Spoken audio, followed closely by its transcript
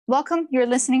Welcome. You're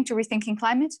listening to Rethinking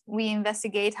Climate. We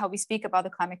investigate how we speak about the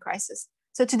climate crisis.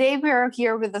 So today we are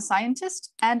here with a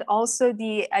scientist and also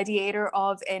the ideator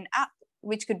of an app,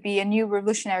 which could be a new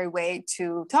revolutionary way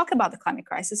to talk about the climate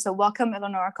crisis. So welcome,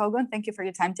 Eleonora Kogan. Thank you for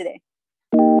your time today.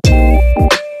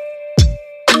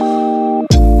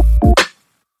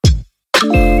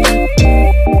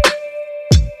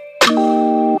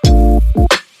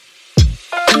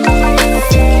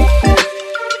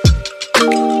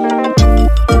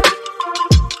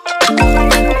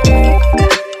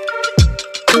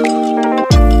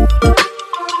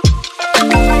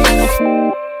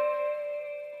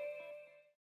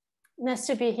 Nice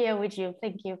to be here with you.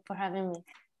 Thank you for having me.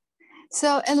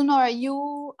 So, Eleonora,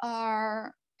 you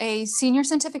are a senior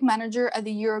scientific manager at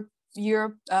the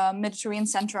Europe Mediterranean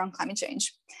Center on Climate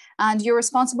Change. And you're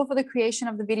responsible for the creation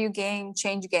of the video game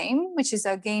Change Game, which is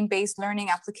a game-based learning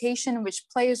application in which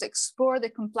players explore the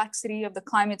complexity of the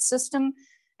climate system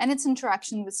and its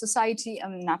interaction with society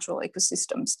and natural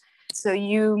ecosystems. So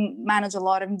you manage a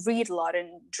lot and read a lot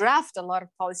and draft a lot of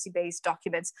policy-based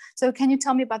documents. So can you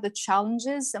tell me about the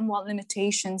challenges and what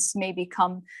limitations may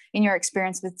become in your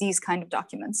experience with these kind of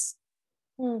documents?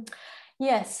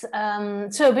 Yes.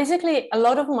 So basically, a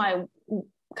lot of my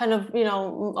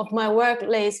of my work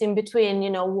lays in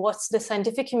between, what the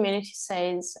scientific community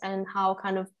says and how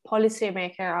kind of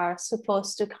policymakers are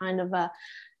supposed to kind of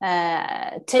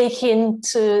take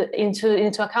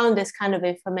into account this kind of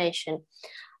information.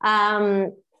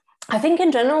 I think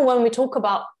in general, when we talk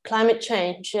about climate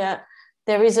change,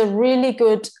 there is a really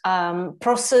good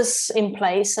process in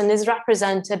place and is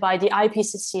represented by the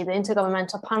IPCC, the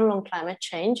Intergovernmental Panel on Climate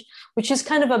Change, which is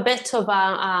kind of a bit of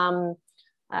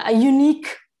a unique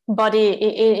body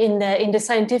in the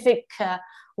scientific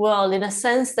world, in a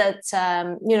sense that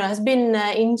has been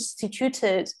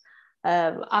instituted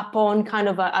upon kind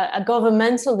of a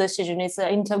governmental decision. It's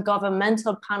an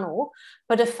intergovernmental panel,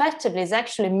 but effectively is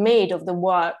actually made of the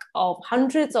work of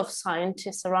hundreds of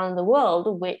scientists around the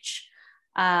world, which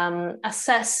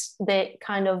assess the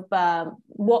kind of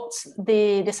what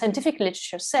the scientific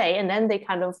literature say, and then they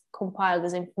kind of compile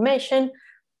this information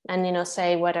and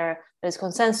say whether there's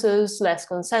consensus, less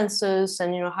consensus,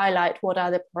 and highlight what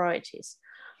are the priorities.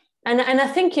 And I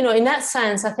think in that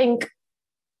sense, I think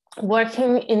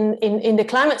working in the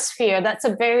climate sphere, that's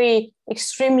a very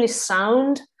extremely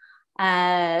sound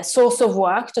source of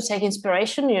work to take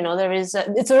inspiration.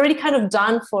 It's already kind of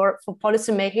done for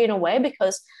policymaking in a way,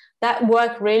 because that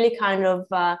work really kind of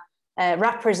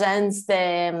represents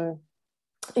the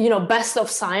best of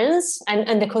science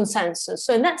and the consensus.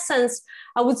 So in that sense,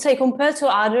 I would say compared to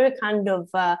other kind of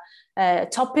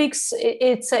topics,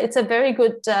 it's a very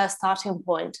good starting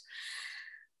point.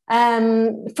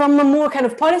 From a more kind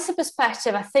of policy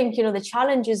perspective, I think the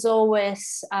challenge is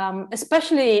always,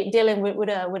 especially dealing with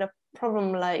a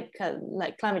problem like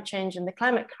climate change and the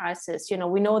climate crisis.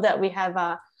 We know that we have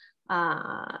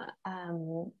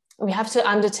we have to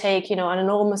undertake an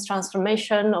enormous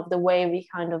transformation of the way we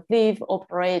kind of live,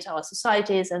 operate our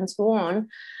societies, and so on.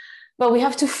 But we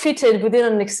have to fit it within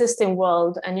an existing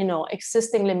world and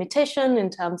existing limitation in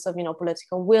terms of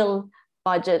political will,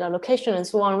 budget allocation, and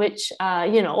so on, which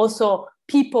also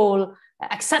people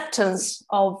acceptance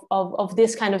of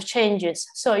this kind of changes.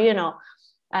 So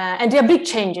and they're big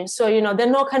changes, so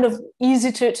they're not kind of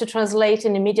easy to translate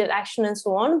in immediate action and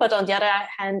so on, but on the other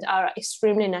hand are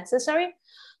extremely necessary.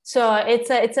 So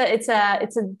it's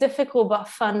a difficult but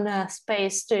fun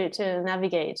space to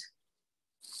navigate.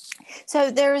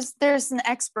 So there's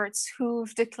experts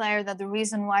who've declared that the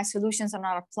reason why solutions are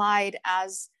not applied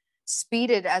as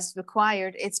speeded as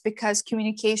required, it's because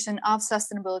communication of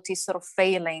sustainability is sort of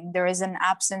failing. There is an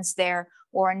absence there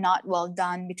or not well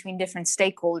done between different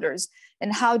stakeholders.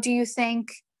 And how do you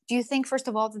think first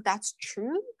of all that that's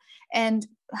true? And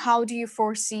how do you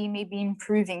foresee maybe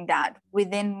improving that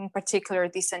within, in particular,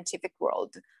 the scientific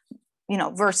world,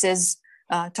 versus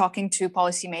talking to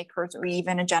policymakers or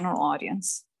even a general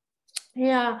audience?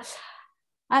 Yeah,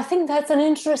 I think that's an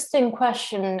interesting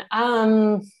question.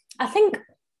 I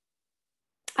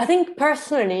think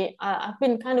personally, I've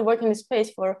been kind of working in this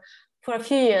space for a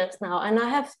few years now, and I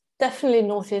have definitely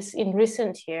noticed in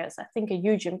recent years, I think, a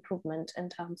huge improvement in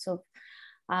terms of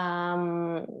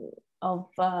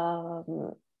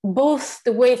both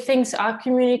the way things are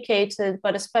communicated,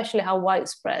 but especially how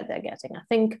widespread they're getting. I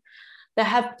think there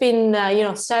have been,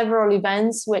 several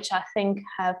events which I think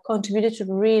have contributed to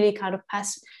really kind of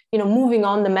moving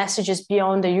on the messages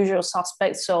beyond the usual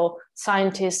suspects, so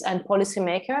scientists and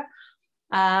policymakers.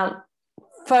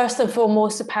 First and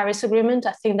foremost, the Paris Agreement.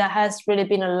 I think that has really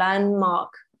been a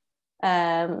landmark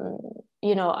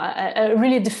a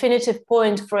really definitive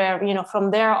point where,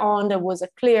 from there on, there was a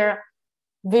clear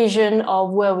vision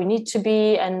of where we need to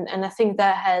be. And I think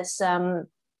that has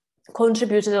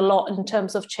contributed a lot in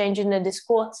terms of changing the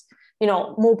discourse,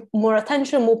 more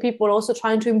attention, more people also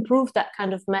trying to improve that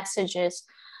kind of messages.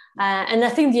 And I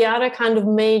think the other kind of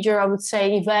major, I would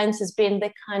say, events has been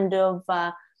the kind of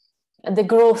the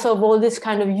growth of all this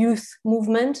kind of youth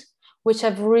movement, which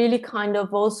have really kind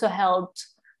of also helped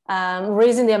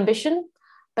raising the ambition,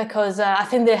 because I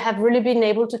think they have really been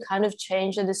able to kind of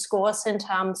change the discourse in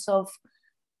terms of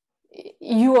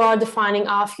you are defining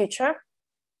our future.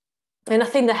 And I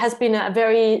think there has been a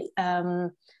very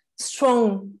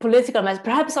strong political message,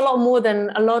 perhaps a lot more than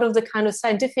a lot of the kind of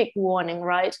scientific warning,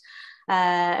 right?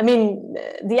 I mean,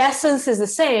 the essence is the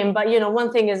same, but,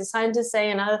 one thing is a scientist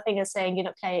saying, another thing is saying,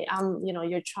 okay, I'm,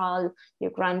 your child,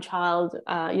 your grandchild,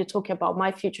 you're talking about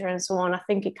my future and so on. I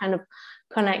think it kind of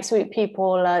connects with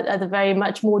people at a very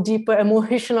much more deeper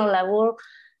emotional level.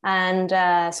 And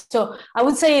so I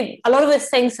would say a lot of these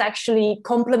things actually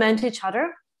complement each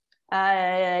other.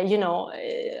 Obviously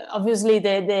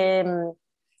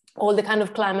all the kind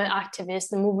of climate activists,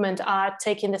 the movement are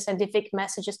taking the scientific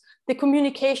messages, the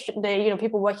communication,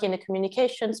 people working in the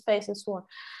communication space and so on.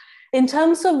 In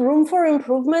terms of room for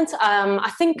improvement, I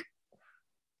think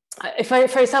if I,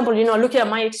 for example, looking at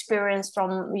my experience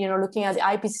from, looking at the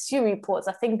IPCC reports,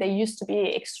 I think they used to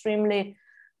be extremely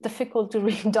difficult to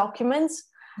read documents.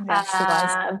 Yes,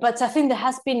 but I think there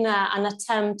has been an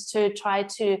attempt to try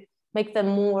to make them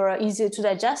more easier to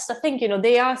digest. I think,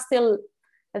 they are still,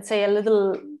 let's say, a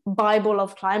little Bible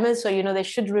of climate. So, they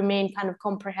should remain kind of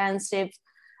comprehensive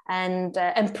and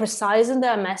precise in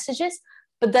their messages.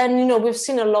 But then, we've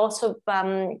seen a lot of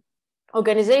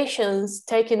organizations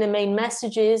taking the main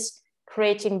messages,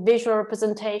 creating visual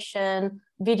representation,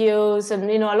 videos,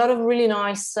 and, a lot of really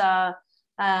nice, a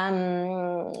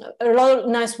lot of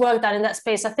nice work done in that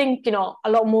space. I think, a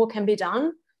lot more can be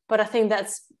done, but I think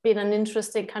that's been an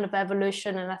interesting kind of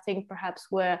evolution. And I think perhaps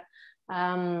where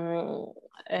more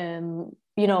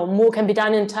can be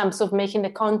done in terms of making the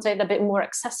content a bit more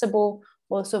accessible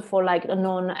also for like a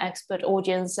non-expert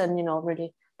audience, and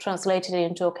really translated it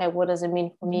into, okay, what does it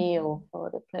mean for me or for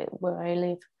the place where I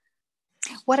live.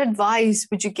 What advice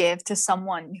would you give to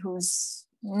someone who's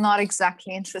not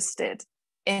exactly interested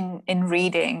in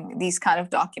reading these kind of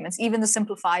documents, even the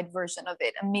simplified version of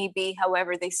it, and maybe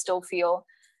however they still feel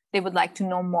they would like to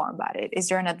know more about it? Is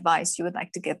there an advice you would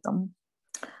like to give them?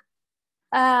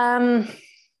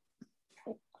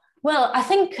 Well, I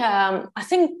think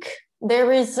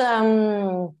there is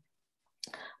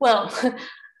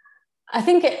I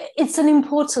think it's an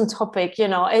important topic.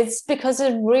 It's because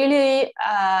it really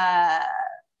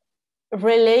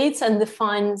relates and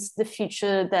defines the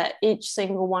future that each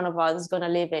single one of us is going to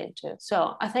live into.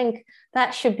 So I think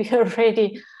that should be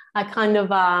already a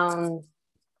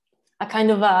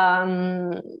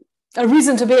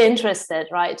reason to be interested,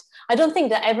 right? I don't think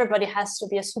that everybody has to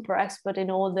be a super expert in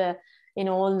all the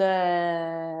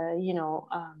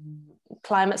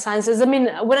climate sciences. I mean,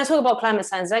 when I talk about climate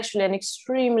science, it's actually an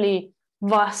extremely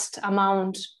vast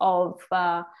amount of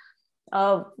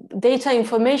data,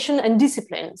 information, and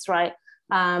disciplines, right?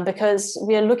 Because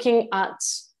we are looking at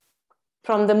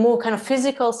from the more kind of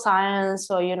physical science,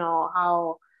 or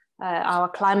how our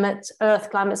Earth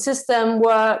climate system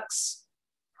works,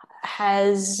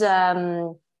 has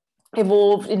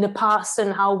evolved in the past,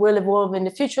 and how will evolve in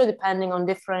the future, depending on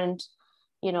different,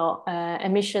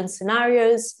 emission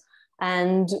scenarios.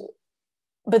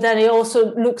 But then it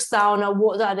also looks down at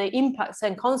what are the impacts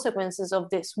and consequences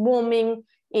of this warming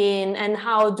and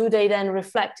how do they then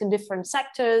reflect in different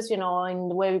sectors, in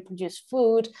the way we produce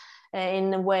food, in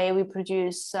the way we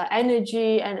produce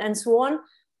energy, and so on.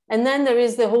 And then there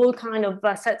is the whole kind of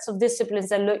sets of disciplines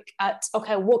that look at,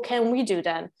 okay, what can we do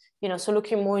then? So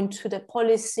looking more into the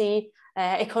policy,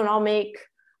 economic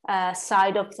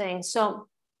side of things. So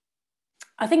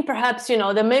I think perhaps,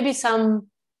 there may be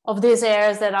some of these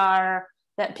areas that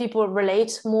people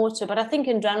relate more to, but I think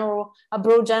in general, a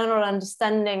broad general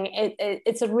understanding,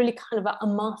 it's a really kind of a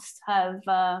must-have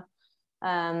for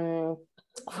the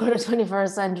 21st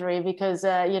century, because,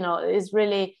 it's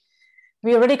really,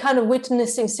 we're already kind of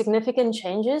witnessing significant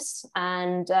changes,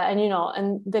 and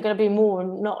they're going to be more,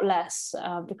 not less,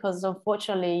 because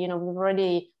unfortunately, we've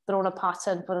already drawn a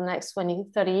pattern for the next 20,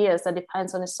 30 years that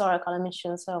depends on historical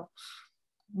emissions. So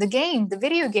the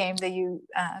video game that you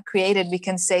created, we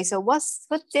can say, so what's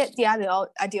the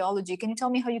ideology? Can you tell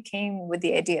me how you came with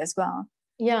the idea as well?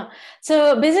 Yeah,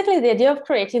 so basically the idea of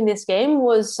creating this game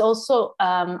was also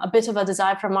a bit of a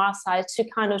desire from our side to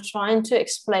kind of trying to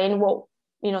explain what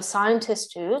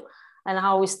scientists do and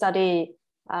how we study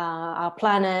our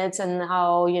planet and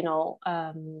how,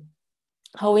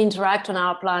 how we interact on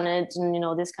our planet,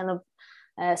 and, this kind of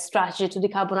strategy to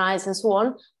decarbonize and so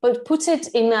on, but puts it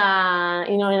in a,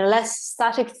 in a less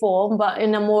static form, but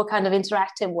in a more kind of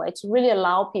interactive way to really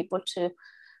allow people to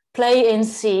play and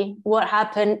see what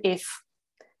happened if,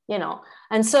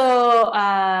 and so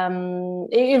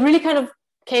it really kind of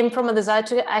came from a desire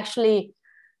to actually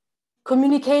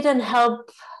communicate and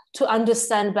help to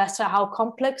understand better how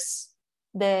complex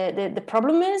the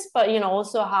problem is, but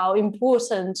also how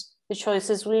important the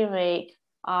choices we make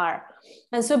are.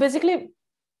 And so basically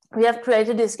we have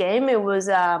created this game. It was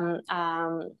a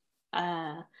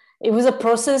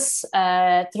process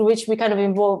through which we kind of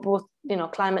involved both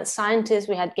climate scientists,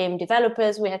 we had game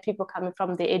developers, we had people coming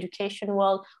from the education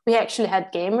world, we actually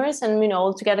had gamers, and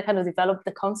all together kind of developed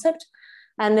the concept.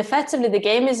 And effectively the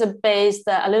game is based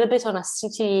a little bit on a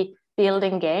city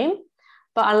building game,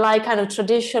 but unlike kind of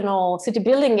traditional city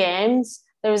building games,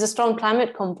 there is a strong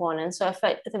climate component. So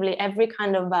effectively every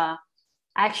kind of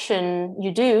action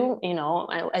you do,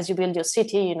 as you build your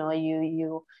city,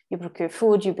 you procure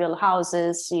food, you build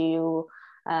houses, you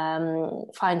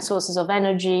find sources of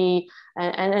energy,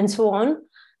 and so on,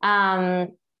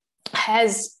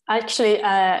 has actually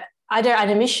either an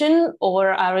emission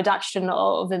or a reduction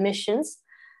of emissions.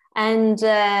 And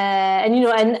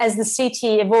as the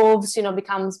city evolves,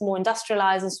 becomes more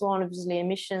industrialized and so on, obviously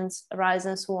emissions rise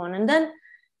and so on. And then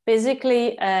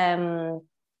basically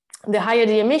the higher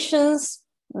the emissions,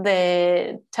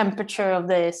 the temperature of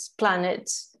this planet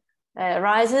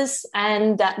rises,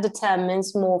 and that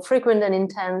determines more frequent and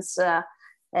intense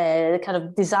kind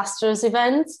of disastrous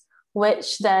events,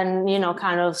 which then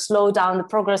kind of slow down the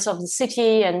progress of the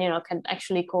city and can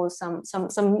actually cause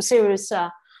some serious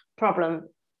problem.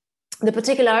 The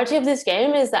particularity of this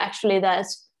game is that actually that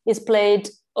is played,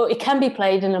 or it can be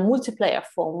played in a multiplayer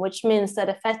form, which means that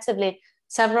effectively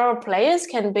several players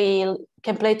can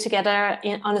play together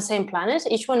on the same planet.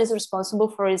 Each one is responsible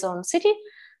for his own city,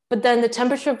 but then the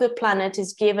temperature of the planet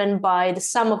is given by the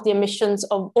sum of the emissions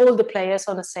of all the players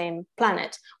on the same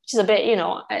planet, which is a bit,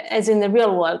 as in the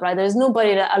real world, right? There's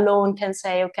nobody that alone can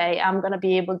say, okay, I'm going to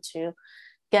be able to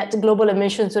get the global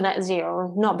emissions to net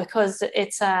zero. Not because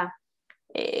it's an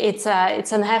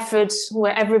effort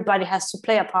where everybody has to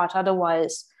play a part.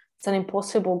 Otherwise, it's an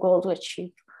impossible goal to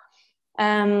achieve.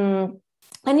 And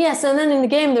yes, and then in the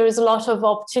game, there is a lot of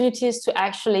opportunities to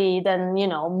actually then,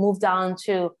 move down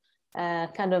to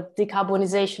kind of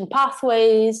decarbonization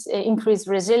pathways, increase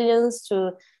resilience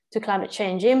to climate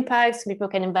change impacts. People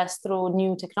can invest through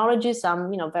new technologies,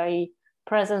 some, very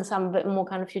present, some a bit more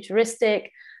kind of futuristic.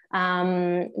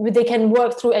 They can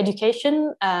work through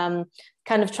education,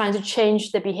 kind of trying to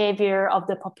change the behavior of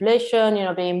the population,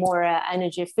 being more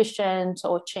energy efficient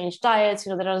or change diets.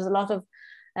 There's a lot of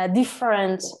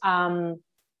different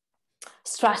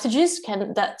strategies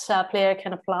that a player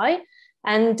can apply.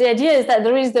 And the idea is that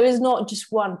there is not just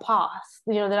one path.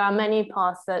 There are many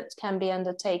paths that can be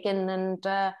undertaken, and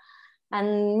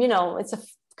it's a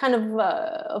kind of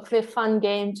hopefully a fun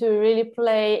game to really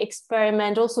play,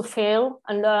 experiment, also fail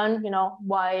and learn.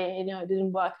 Why it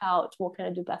didn't work out. What can I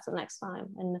do better next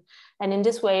time? And in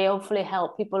this way, hopefully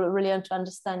help people really to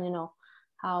understand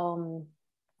how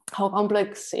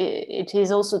complex it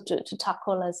is also to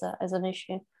tackle as an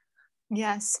issue.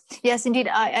 Yes, indeed.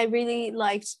 I really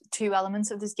liked two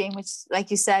elements of this game, which, like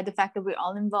you said, the fact that we're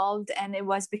all involved, and it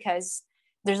was because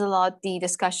there's a lot the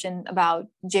discussion about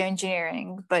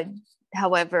geoengineering, but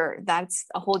however, that's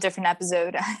a whole different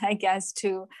episode, I guess,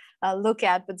 to look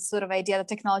at. But the sort of idea that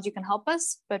technology can help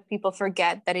us, but people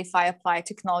forget that if I apply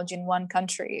technology in one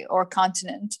country or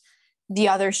continent, the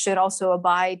others should also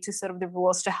abide to sort of the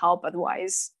rules to help.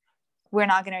 Otherwise, we're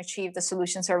not going to achieve the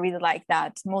solutions. So I really like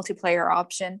that multiplayer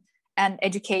option. And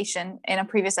education. In a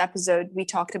previous episode, we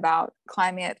talked about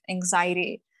climate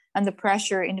anxiety and the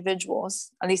pressure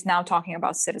individuals, at least now talking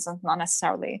about citizens, not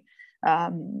necessarily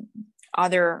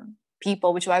other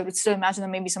people, which I would still imagine that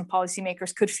maybe some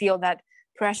policymakers could feel that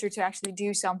pressure to actually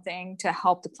do something to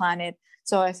help the planet.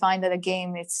 So I find that a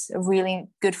game, it's a really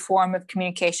good form of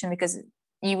communication because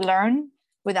you learn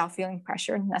without feeling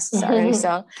pressured necessarily.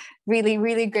 So really,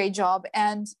 really great job.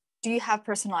 And do you have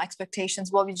personal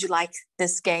expectations? What would you like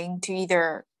this game to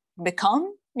either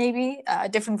become, maybe a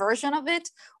different version of it,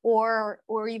 or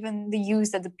even the use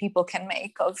that the people can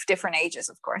make of different ages,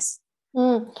 of course?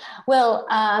 Well,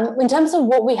 in terms of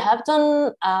what we have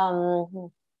done,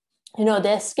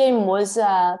 this game was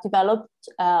developed,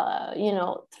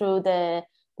 through the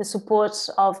support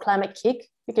of Climate Kick.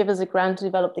 They gave us a grant to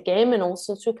develop the game and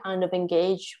also to kind of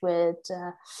engage with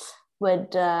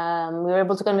with we were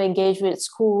able to kind of engage with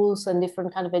schools and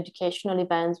different kind of educational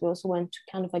events. We also went to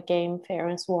kind of a game fair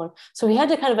and so on. So we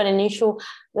had a kind of an initial,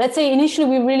 let's say initially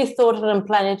we really thought and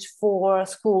planned it for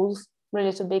schools,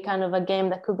 really to be kind of a game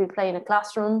that could be played in a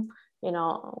classroom, you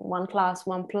know, one class,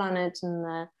 one planet,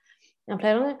 and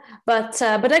play on it. But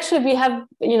actually we have,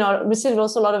 you know, received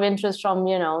also a lot of interest from,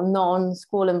 you know,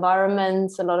 non-school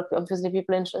environments, a lot of obviously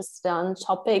people interested on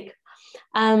topic.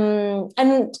 And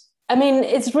I mean,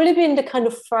 it's really been the kind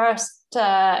of first,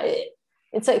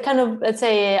 it's a kind of, let's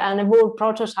say, an evolved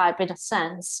prototype in a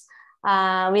sense.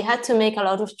 We had to make a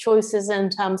lot of choices in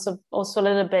terms of also a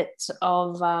little bit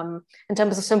of, in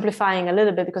terms of simplifying a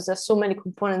little bit, because there's so many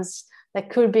components that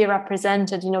could be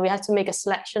represented. You know, we had to make a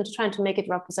selection to try to make it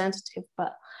representative.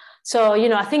 But so, you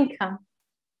know, I think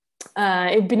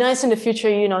it'd be nice in the future,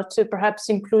 you know, to perhaps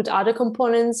include other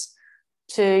components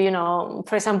to, you know,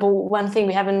 for example, one thing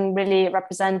we haven't really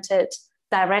represented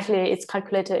directly, it's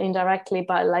calculated indirectly,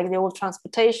 but like the whole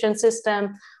transportation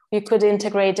system, you could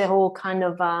integrate a whole kind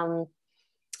of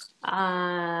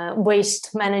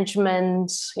waste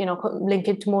management, you know, link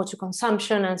it more to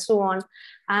consumption and so on.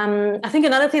 I think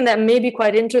another thing that may be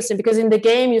quite interesting, because in the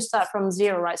game you start from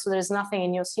zero, right? So there's nothing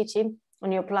in your city,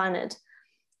 on your planet.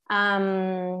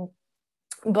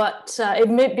 But it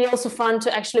may be also fun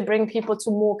to actually bring people to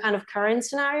more kind of current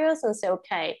scenarios and say,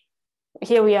 okay,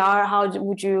 here we are, how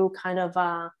would you kind of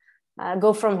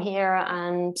go from here?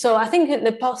 And so I think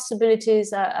the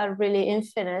possibilities are really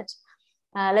infinite.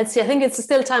 Let's see, I think it's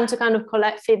still time to kind of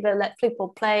collect feedback, let people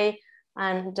play,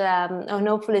 and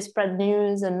hopefully spread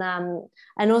news, and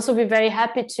also be very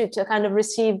happy to kind of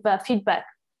receive feedback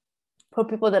for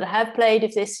people that have played,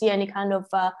 if they see any kind of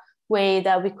way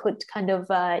that we could kind of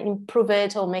improve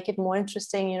it or make it more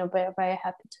interesting. You know, very, very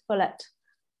happy to collect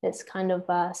this kind of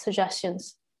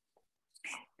suggestions.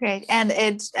 Great. And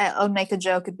I'll make a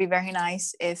joke. It'd be very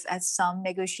nice if at some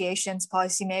negotiations,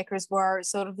 policymakers were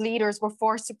sort of leaders were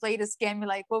forced to play this game. You're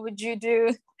like, what would you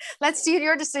do? Let's see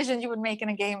your decisions you would make in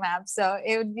a game app. So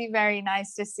it would be very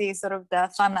nice to see sort of the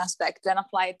fun aspect then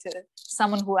applied to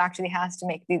someone who actually has to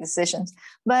make the decisions.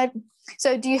 But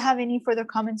so do you have any further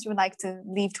comments you would like to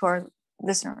leave to our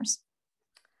listeners?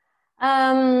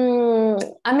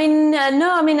 I mean,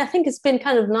 no, I mean, I think it's been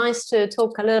kind of nice to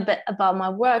talk a little bit about my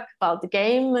work, about the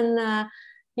game. And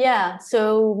yeah,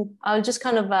 so I'll just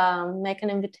kind of make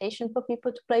an invitation for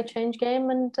people to play Change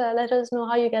Game, and let us know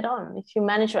how you get on. If you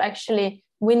manage to actually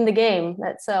win the game,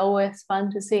 that's always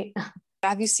fun to see.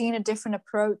 Have you seen a different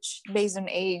approach based on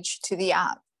age to the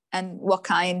app, and what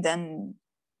kind, and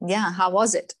yeah, how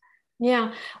was it?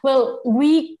 Yeah, well,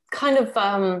 we kind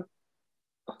of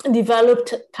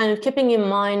developed kind of keeping in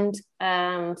mind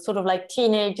sort of like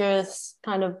teenagers,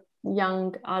 kind of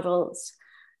young adults,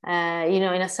 you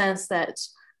know, in a sense that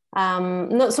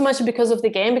not so much because of the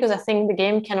game, because I think the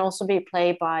game can also be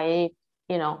played by,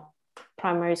 you know,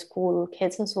 primary school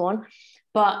kids and so on,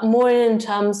 but more in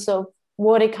terms of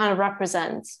what it kind of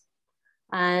represents.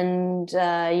 And,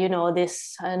 you know,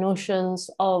 this notions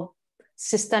of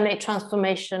systemic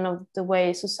transformation of the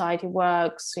way society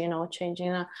works, you know,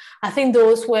 changing. I think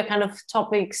those were kind of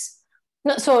topics,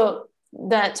 not so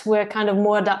that were kind of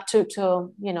more adapted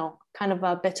to, you know, kind of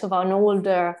a bit of an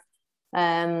older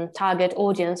target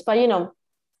audience. But, you know,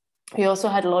 we also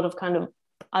had a lot of kind of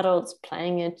adults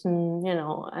playing it, and, you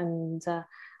know, and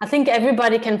I think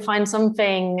everybody can find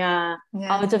something out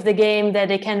of the game that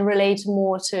they can relate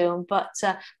more to. But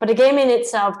the game in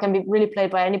itself can be really played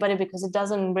by anybody, because it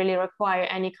doesn't really require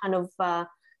any kind of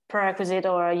prerequisite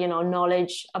or, you know,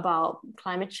 knowledge about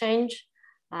climate change.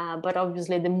 But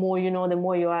obviously, the more you know, the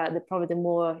more you are, probably the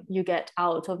more you get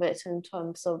out of it in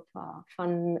terms of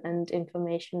fun and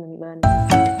information and learning.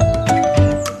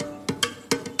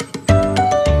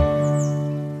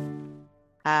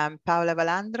 I'm Paola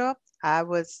Valandro. I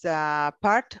was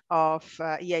part of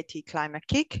EIT Climate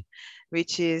Kick,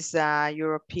 which is a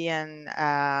European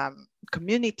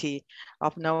community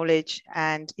of knowledge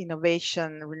and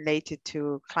innovation related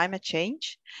to climate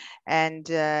change. And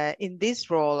in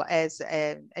this role as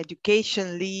an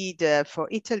education lead for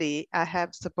Italy, I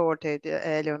have supported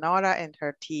Eleonora and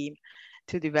her team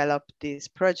to develop this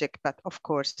project. But of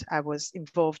course, I was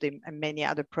involved in many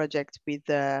other projects with,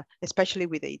 especially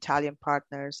with the Italian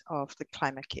partners of the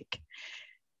Climate Kick.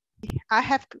 I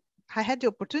had the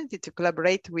opportunity to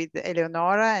collaborate with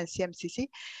Eleonora and CMCC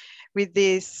with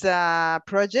this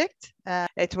project.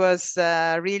 It was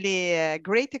really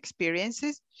great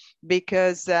experiences,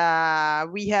 because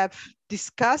we have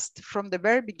discussed from the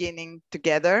very beginning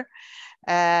together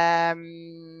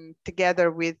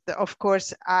with, of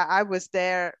course, I was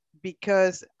there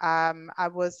because I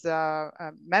was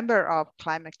a member of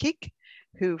Climate Kick,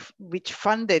 which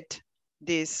funded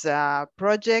this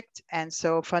project, and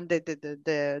so funded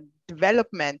the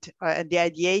development and the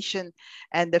ideation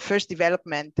and the first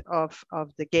development of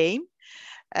the game.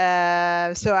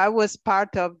 So I was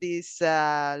part of this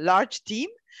large team,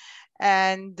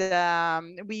 and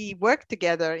we worked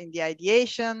together in the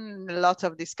ideation, a lot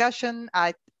of discussion.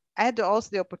 I had also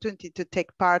the opportunity to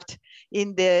take part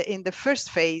in the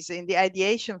first phase, in the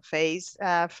ideation phase.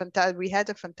 We had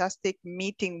a fantastic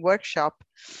meeting workshop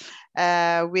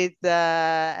with,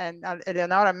 and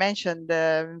Eleonora mentioned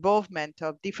the involvement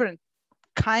of different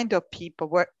kind of people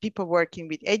working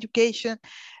with education,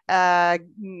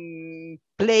 game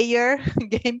player,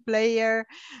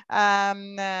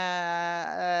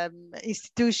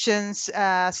 institutions,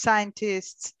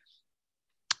 scientists,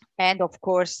 and of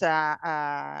course,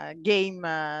 game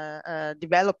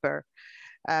developer,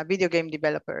 video game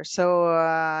developer. So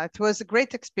it was a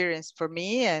great experience for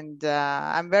me, and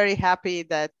I'm very happy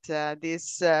that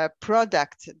this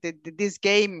product, this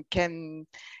game can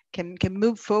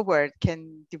move forward,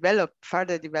 can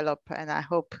further develop, and I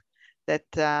hope that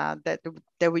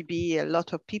there will be a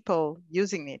lot of people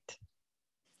using it.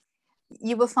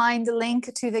 You will find the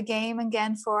link to the game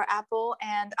again for Apple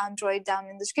and Android down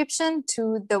in the description,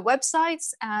 to the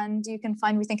websites, and you can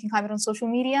find Rethinking Climate on social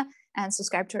media and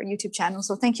subscribe to our YouTube channel.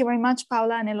 So thank you very much,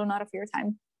 Paola and Eleonora, for your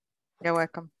time. You're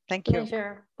welcome. Thank you.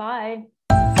 Pleasure. Bye.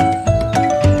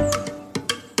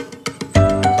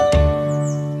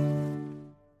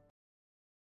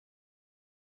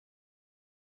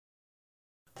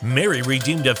 Mary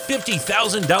redeemed a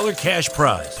 $50,000 cash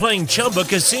prize playing Chumba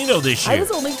Casino this year. I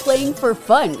was only playing for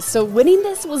fun, so winning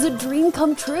this was a dream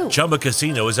come true. Chumba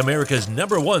Casino is America's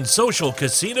 #1 social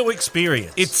casino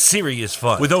experience. It's serious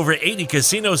fun. With over 80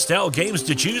 casino-style games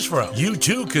to choose from, you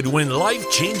too could win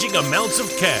life-changing amounts of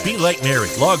cash. Be like Mary.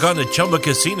 Log on to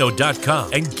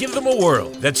ChumbaCasino.com and give them a whirl.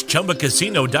 That's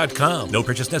ChumbaCasino.com. No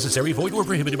purchase necessary. Void or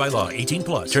prohibited by law.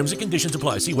 18+. Terms and conditions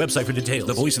apply. See website for details.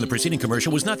 The voice in the preceding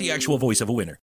commercial was not the actual voice of a winner.